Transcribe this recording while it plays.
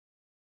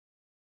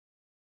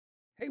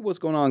Hey, what's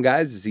going on,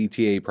 guys? It's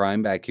ETA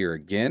Prime back here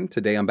again.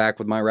 Today I'm back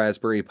with my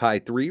Raspberry Pi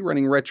 3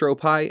 running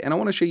RetroPie, and I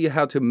want to show you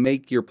how to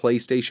make your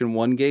PlayStation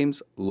 1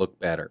 games look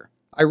better.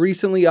 I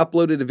recently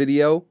uploaded a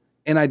video,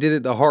 and I did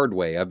it the hard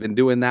way. I've been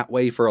doing that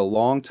way for a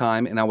long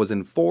time, and I was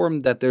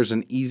informed that there's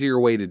an easier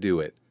way to do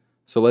it.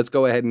 So let's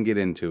go ahead and get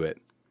into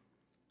it.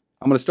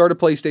 I'm going to start a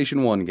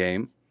PlayStation 1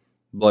 game,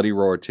 Bloody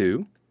Roar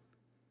 2.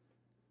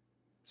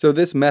 So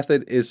this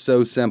method is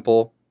so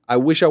simple. I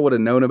wish I would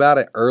have known about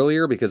it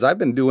earlier because I've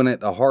been doing it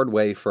the hard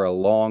way for a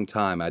long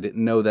time. I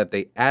didn't know that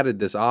they added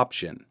this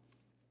option.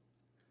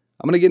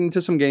 I'm going to get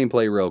into some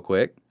gameplay real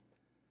quick.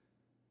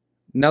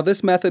 Now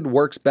this method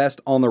works best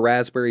on the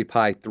Raspberry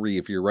Pi 3.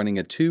 If you're running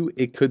a 2,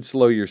 it could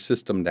slow your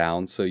system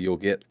down, so you'll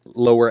get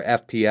lower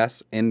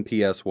FPS in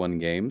PS1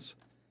 games.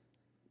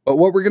 But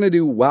what we're going to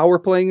do while we're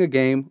playing a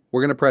game,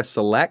 we're going to press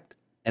Select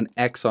and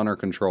X on our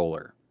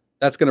controller.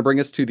 That's going to bring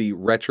us to the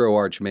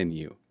RetroArch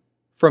menu.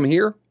 From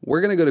here,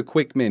 we're going to go to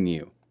Quick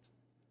Menu.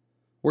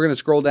 We're going to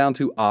scroll down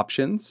to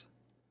Options,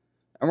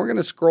 and we're going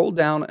to scroll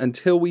down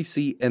until we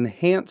see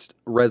Enhanced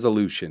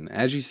Resolution.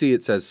 As you see,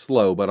 it says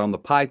slow, but on the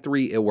Pi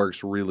 3, it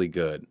works really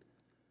good.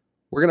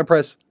 We're going to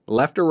press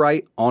left or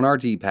right on our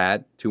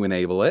D-pad to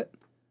enable it.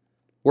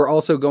 We're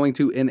also going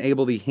to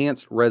enable the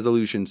Enhanced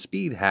Resolution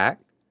Speed Hack,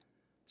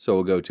 so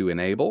we'll go to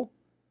Enable.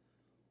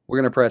 We're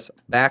going to press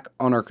back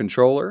on our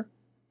controller,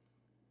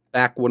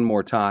 back one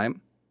more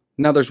time.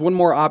 Now there's one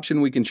more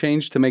option we can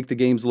change to make the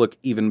games look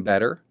even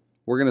better.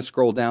 We're going to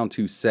scroll down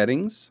to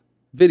Settings,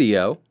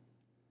 Video,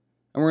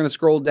 and we're going to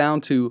scroll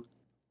down to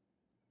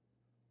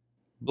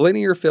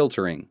Linear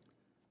Filtering.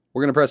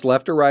 We're going to press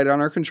left or right on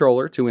our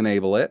controller to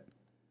enable it.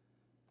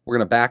 We're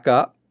going to back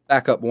up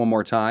one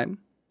more time.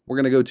 We're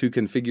going to go to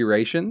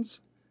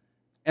Configurations.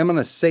 I'm going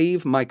to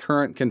save my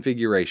current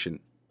configuration.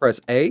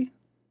 Press A.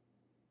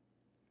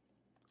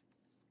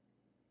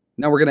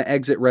 Now we're going to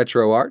exit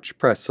RetroArch,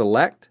 press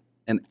Select,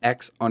 and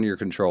X on your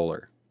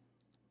controller.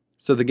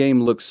 So the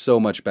game looks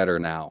so much better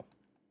now.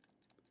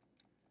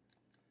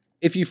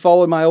 If you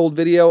followed my old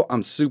video,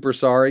 I'm super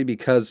sorry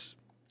because,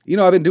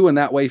 I've been doing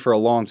that way for a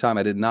long time.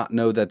 I did not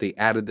know that they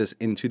added this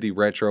into the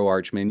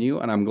RetroArch menu,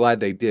 and I'm glad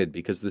they did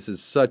because this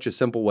is such a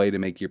simple way to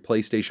make your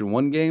PlayStation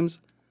 1 games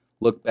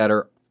look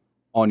better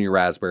on your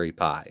Raspberry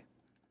Pi.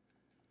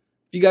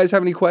 If you guys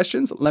have any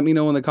questions, let me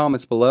know in the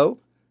comments below.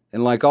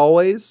 And like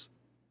always,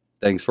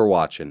 thanks for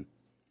watching.